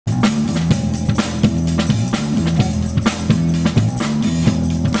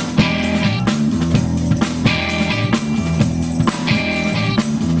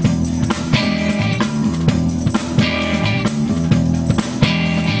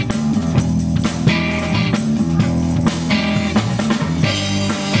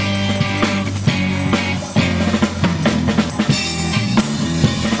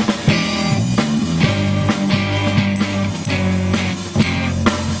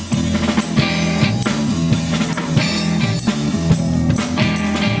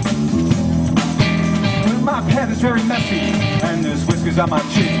on my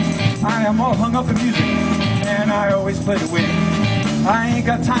cheek. I am all hung up in music, and I always play to win. I ain't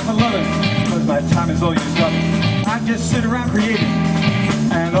got time for loving, cause my time is all used up. I just sit around creating,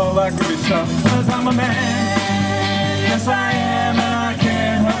 and all that groovy stuff. Cause I'm a man, yes I am, and I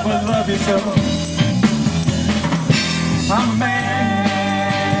can't help but love you so. I'm a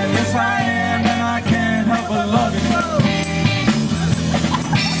man, yes I am, and I can't help but love you so.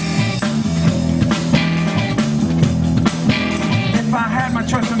 If I had my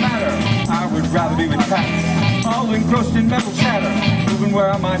choice of matter, I would rather be with cats, all engrossed in mental chatter, moving where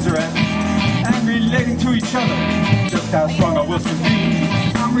our minds are at, and relating to each other, just how strong our wills can be.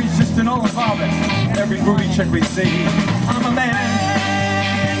 I'm resisting all involvement, every groovy chick we see. I'm a man,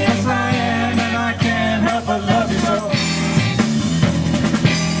 yes I am, and I can't help but love you so.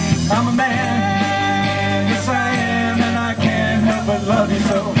 I'm a man, yes I am, and I can't help but love you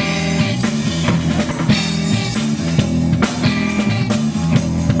so.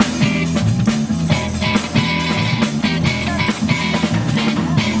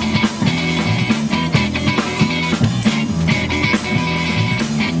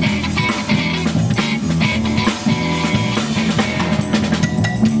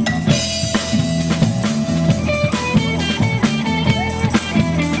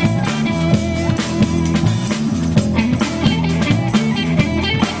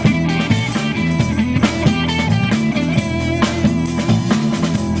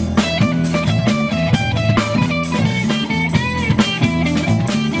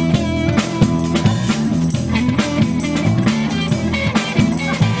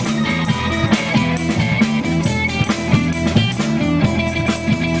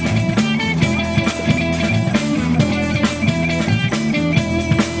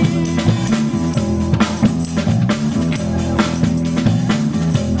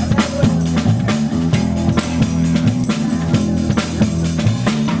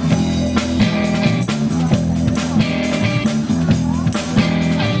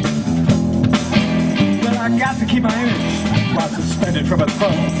 To keep my image while suspended from a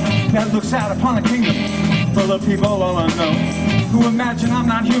throne that looks out upon a kingdom full of people all unknown, who imagine I'm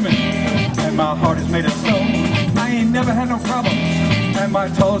not human and my heart is made of stone. I ain't never had no problems and my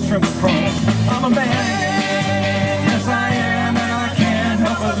tallest trim with chrome. I'm a man, yes I am, and I can't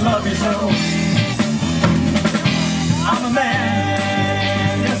help but love you so. I'm a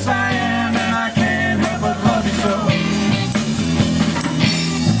man, yes I am, and I can't help but love you so.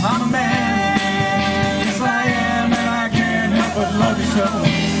 I'm a man, love you so.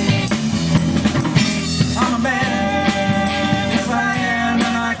 I'm a man, yes I am,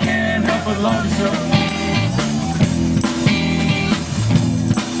 and I can't help but love you so.